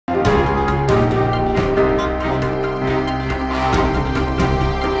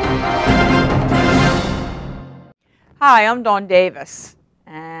Hi, I'm Dawn Davis,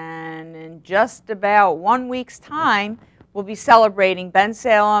 and in just about 1 week's time, we'll be celebrating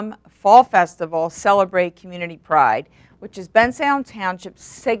Bensalem Fall Festival Celebrate Community Pride, which is Bensalem Township's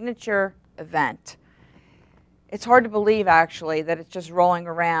signature event. It's hard to believe, actually, that it's just rolling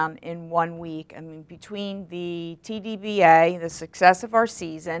around in 1 week. I mean, between the TDBA, the success of our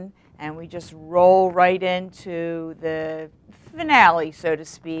season, and we just roll right into the finale, so to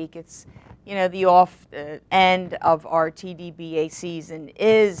speak. It's, you know, the end of our TDBA season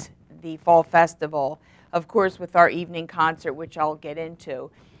is the Fall Festival, of course, with our evening concert, which I'll get into.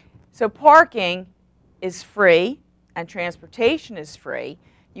 So parking is free and transportation is free.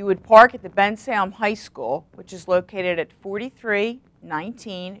 You would park at the Bensalem High School, which is located at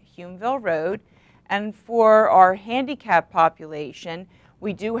 4319 Humeville Road. And for our handicapped population,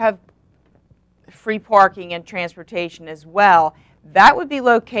 we do have free parking and transportation as well. That would be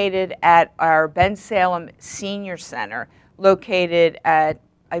located at our Bensalem Senior Center, located at,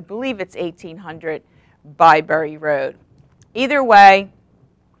 I believe it's 1800 Byberry Road. Either way,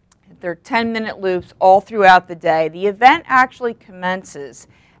 they're 10-minute loops all throughout the day. The event actually commences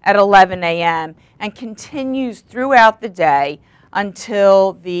at 11 a.m. and continues throughout the day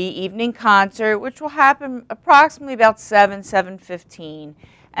until the evening concert, which will happen approximately about 7:15,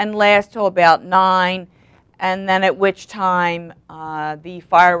 and last till about 9, and then at which time the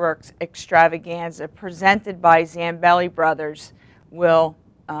fireworks extravaganza presented by Zambelli Brothers will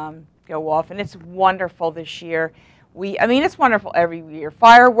go off. And it's wonderful this year. I mean, it's wonderful every year.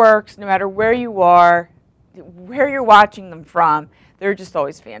 Fireworks, no matter where you are, where you're watching them from, they're just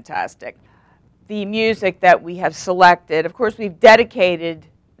always fantastic. The music that we have selected, of course, we've dedicated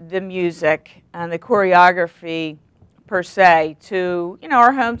the music and the choreography per se to, you know,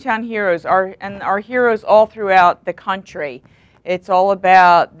 our hometown heroes, and our heroes all throughout the country. It's all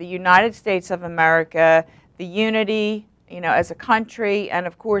about the United States of America, the unity, you know, as a country, and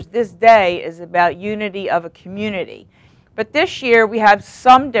of course this day is about unity of a community. But this year we have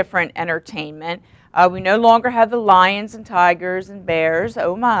some different entertainment. We no longer have the lions and tigers and bears,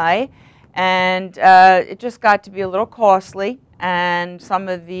 oh my, and it just got to be a little costly, and some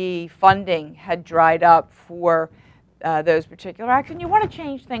of the funding had dried up for those particular acts, and you want to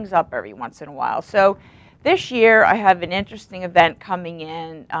change things up every once in a while. So this year I have an interesting event coming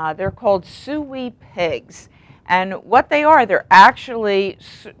in. They're called Suey Pigs. And what they are, they're actually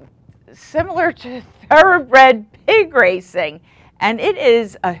similar to thoroughbred pig racing. And it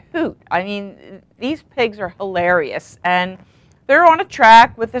is a hoot. I mean, these pigs are hilarious. And they're on a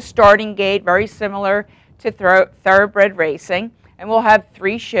track with a starting gate, very similar to thoroughbred racing. And we'll have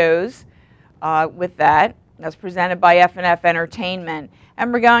 3 shows with that. That's presented by F&F Entertainment.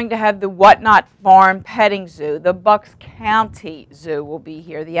 And we're going to have the Whatnot Farm Petting Zoo. The Bucks County Zoo will be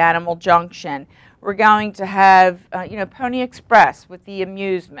here, the Animal Junction. We're going to have, you know, Pony Express with the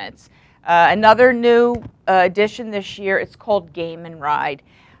amusements. Another new addition this year, it's called Game and Ride.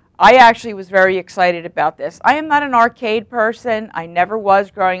 I actually was very excited about this. I am not an arcade person. I never was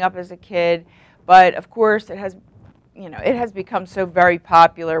growing up as a kid. But, of course, it has, you know, it has become so very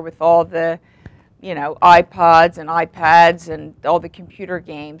popular with all the, you know, iPods and iPads and all the computer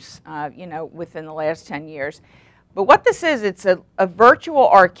games, you know, within the last 10 years. But what this is, it's a virtual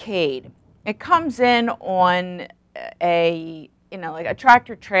arcade. It comes in on a, you know, like a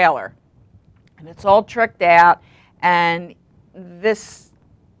tractor trailer, and it's all tricked out, and this,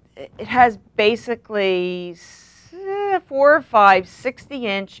 it has basically 4 or 5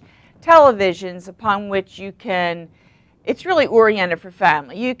 60-inch televisions upon which you can, it's really oriented for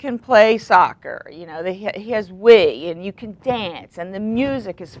family. You can play soccer, you know, he has Wii, and you can dance, and the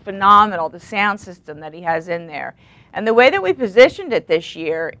music is phenomenal, the sound system that he has in there. And the way that we positioned it this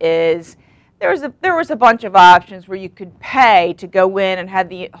year is there was a bunch of options where you could pay to go in and have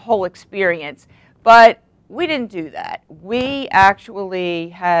the whole experience, but we didn't do that. We actually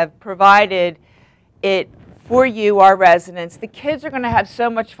have provided it for you, our residents. The kids are going to have so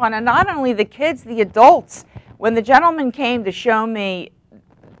much fun, and not only the kids, the adults. When the gentleman came to show me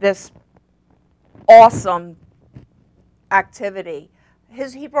this awesome activity,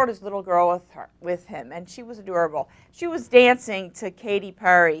 he brought his little girl with him, and she was adorable. She was dancing to Katy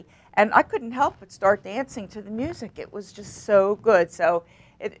Perry, and I couldn't help but start dancing to the music. It was just so good. So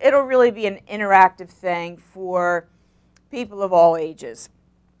it'll really be an interactive thing for people of all ages.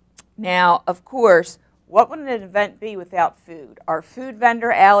 Now, of course, what would an event be without food? Our food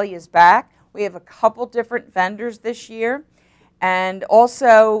vendor alley is back. We have a couple different vendors this year. And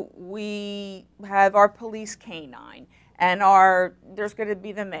also, we have our police canine. And there's going to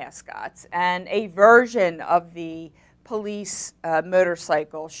be the mascots and a version of the police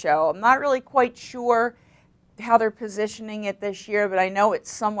motorcycle show. I'm not really quite sure how they're positioning it this year, but I know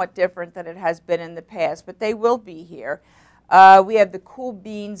it's somewhat different than it has been in the past, but they will be here. We have the Cool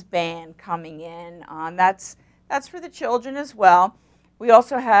Beans Band coming in. That's for the children as well. We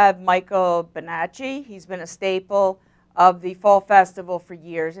also have Michael Bonacci. He's been a staple of the Fall Festival for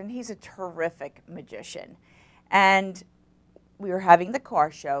years, and he's a terrific magician. And we are having the car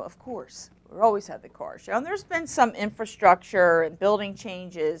show, of course. We always have the car show. And there's been some infrastructure and building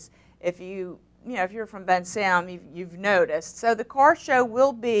changes. If you're from Bensalem, you've noticed. So the car show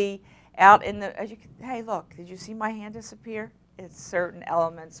will be out in the, hey, look, did you see my hand disappear? It's certain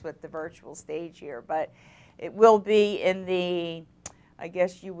elements with the virtual stage here, but it will be in the, I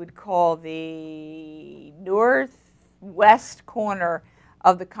guess you would call the northwest corner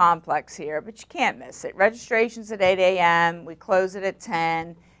of the complex here, but you can't miss it. Registration's at 8 a.m., we close it at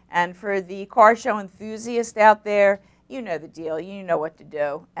 10, and for the car show enthusiast out there, you know the deal, you know what to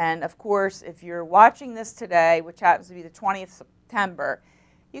do. And of course, if you're watching this today, which happens to be the 20th of September,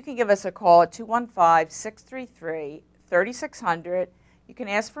 you can give us a call at 215-633-3600. You can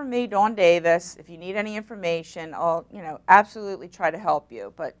ask for me, Dawn Davis. If you need any information, I'll absolutely try to help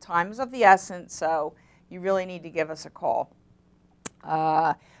you. But time is of the essence, so you really need to give us a call.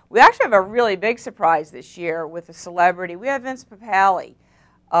 We actually have a really big surprise this year with a celebrity. We have Vince Papale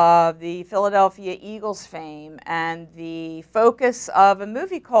of the Philadelphia Eagles fame and the focus of a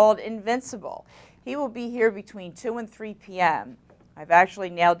movie called Invincible. He will be here between 2 and 3 p.m. I've actually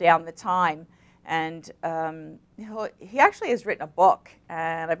nailed down the time. And he actually has written a book,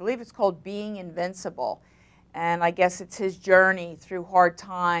 and I believe it's called Being Invincible. And I guess it's his journey through hard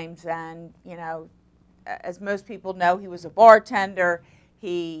times. And, as most people know, he was a bartender.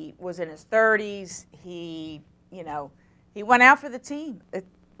 He was in his 30s. He went out for the team.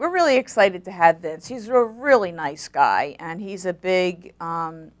 We're really excited to have Vince. He's a really nice guy, and he's a big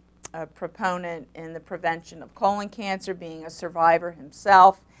proponent in the prevention of colon cancer, being a survivor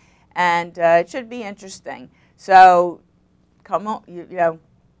himself. And it should be interesting. So, come on,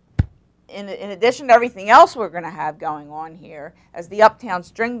 in addition to everything else we're going to have going on here, as the Uptown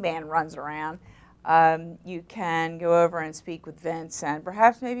String Band runs around, you can go over and speak with Vince and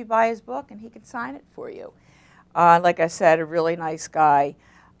perhaps maybe buy his book and he can sign it for you. Like I said, a really nice guy.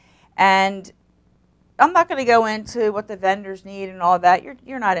 And I'm not going to go into what the vendors need and all that.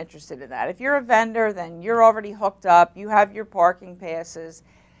 You're not interested in that. If you're a vendor, then you're already hooked up. You have your parking passes.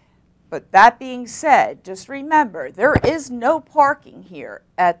 But that being said, just remember, there is no parking here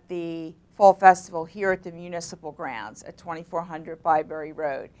at the Fall Festival here at the municipal grounds at 2400 Byberry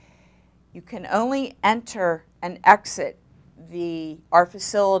Road. You can only enter and exit our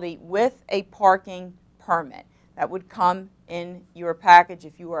facility with a parking permit. That would come in your package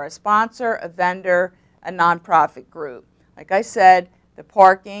if you are a sponsor, a vendor, a nonprofit group. Like I said, the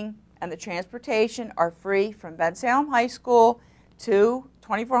parking and the transportation are free from Bensalem High School to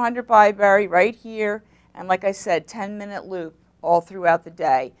 2400 Byberry right here, and like I said, 10-minute loop all throughout the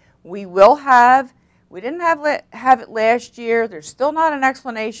day. We didn't have it last year. There's still not an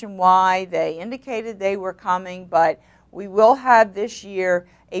explanation why. They indicated they were coming, but we will have this year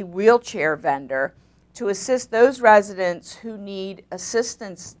a wheelchair vendor to assist those residents who need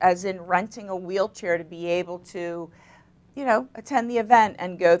assistance, as in renting a wheelchair to be able to, attend the event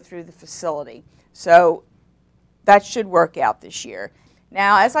and go through the facility. So that should work out this year.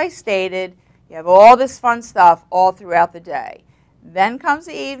 Now, as I stated, you have all this fun stuff all throughout the day. Then comes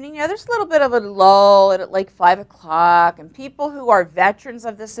the evening. There's a little bit of a lull at like 5 o'clock, and people who are veterans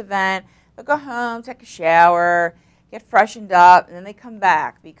of this event, they'll go home, take a shower, get freshened up, and then they come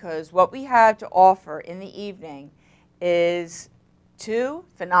back, because what we have to offer in the evening is 2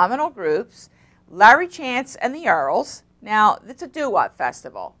 phenomenal groups, Larry Chance and the Earls. Now, it's a doo-wop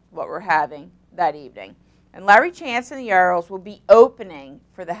festival, what we're having that evening. And Larry Chance and the Earls will be opening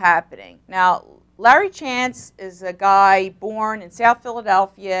for the happening. Now, Larry Chance is a guy born in South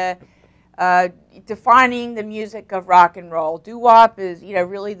Philadelphia, defining the music of rock and roll. Doo-wop is,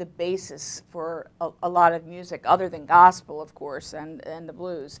 really the basis for a lot of music, other than gospel, of course, and the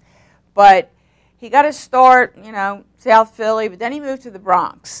blues. But he got his start, South Philly, but then he moved to the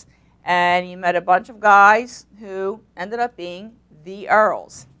Bronx. And he met a bunch of guys who ended up being the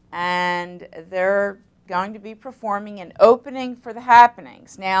Earls. And they're going to be performing and opening for the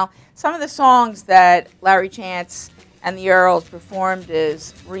happenings. Now, some of the songs that Larry Chance and the Earls performed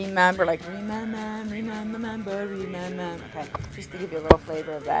is Remember, like remember, okay, just to give you a little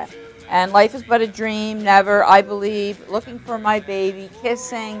flavor of that. And Life is But a Dream, Never, I Believe, Looking for My Baby,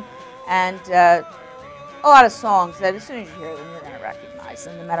 Kissing, and a lot of songs that as soon as you hear them, you're going to recognize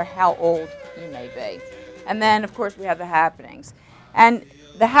them, no matter how old you may be. And then, of course, we have the happenings. And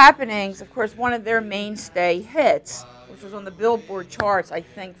the Happenings, of course, one of their mainstay hits, which was on the Billboard charts, I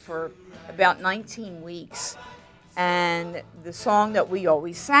think, for about 19 weeks. And the song that we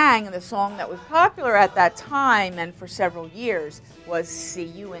always sang, and the song that was popular at that time and for several years, was See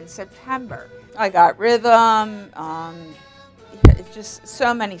You in September. I Got Rhythm, just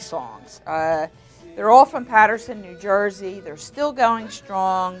so many songs. They're all from Paterson, New Jersey. They're still going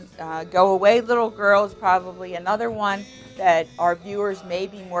strong. Go Away Little Girl is probably another one that our viewers may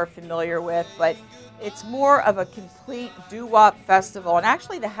be more familiar with, but it's more of a complete doo-wop festival. And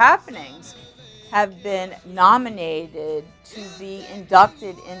actually the Happenings have been nominated to be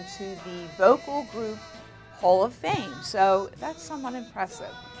inducted into the Vocal Group Hall of Fame. So that's somewhat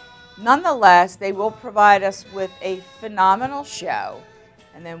impressive. Nonetheless, they will provide us with a phenomenal show.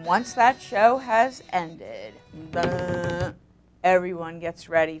 And then once that show has ended, everyone gets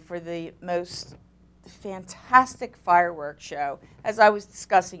ready for the most fantastic fireworks show, as I was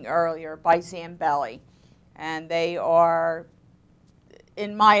discussing earlier, by Zambelli. And they are,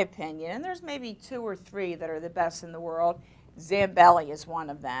 in my opinion, and there's maybe 2 or 3 that are the best in the world, Zambelli is one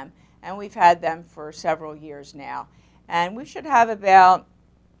of them. And we've had them for several years now. And we should have about,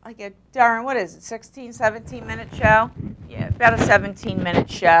 Darren, what is it, 16, 17-minute show? Yeah, about a 17-minute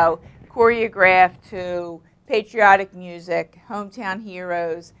show, choreographed to patriotic music, hometown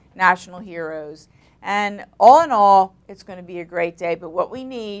heroes, national heroes. And all in all, it's going to be a great day. But what we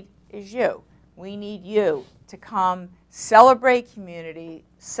need is you. We need you to come celebrate community,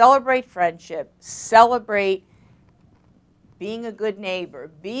 celebrate friendship, celebrate being a good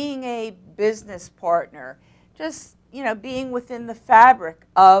neighbor, being a business partner, just, being within the fabric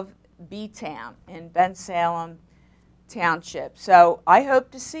of B-Town in Bensalem Township. So I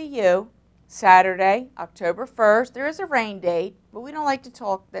hope to see you Saturday, October 1st. There is a rain date, but we don't like to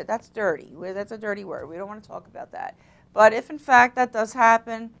talk, that's dirty. That's a dirty word. We don't want to talk about that. But if in fact that does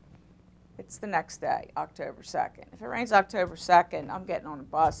happen, it's the next day, October 2nd. If it rains October 2nd, I'm getting on a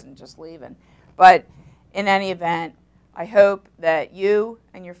bus and just leaving. But in any event, I hope that you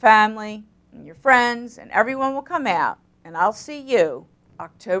and your family and your friends and everyone will come out, and I'll see you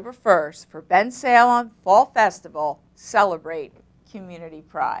October 1st for Bensalem Fall Festival. Celebrate community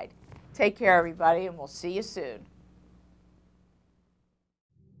pride. Take care, everybody, and we'll see you soon.